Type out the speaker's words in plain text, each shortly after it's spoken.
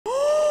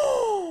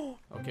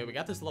Okay, we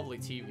got this lovely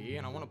TV,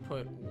 and I want to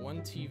put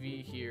one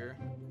TV here,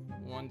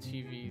 one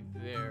TV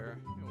there,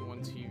 and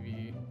one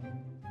TV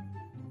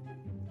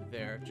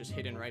there, just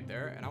hidden right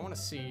there. And I want to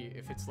see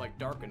if it's like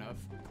dark enough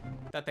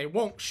that they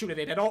won't shoot at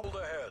it at all.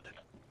 Ahead.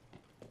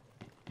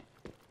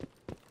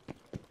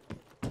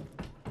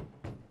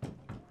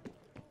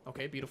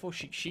 Okay, beautiful.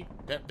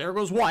 There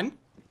goes one.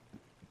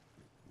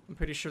 I'm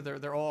pretty sure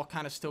they're all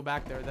kind of still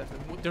back there.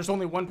 There's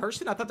only one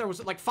person. I thought there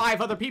was like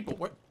 5 other people.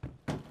 What?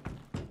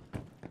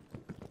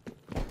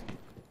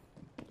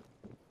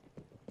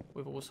 We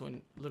have a whistle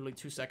in literally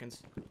 2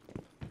 seconds.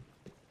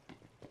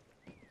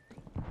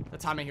 The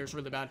timing here is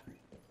really bad.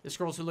 This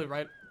girl's literally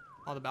right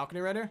on the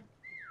balcony right here.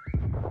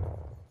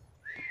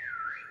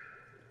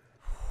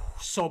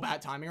 So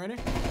bad timing right here.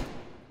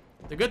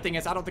 The good thing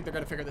is I don't think they're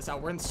gonna figure this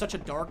out. We're in such a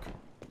dark.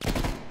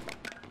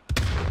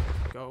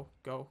 Go,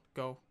 go,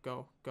 go,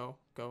 go, go,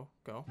 go,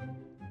 go.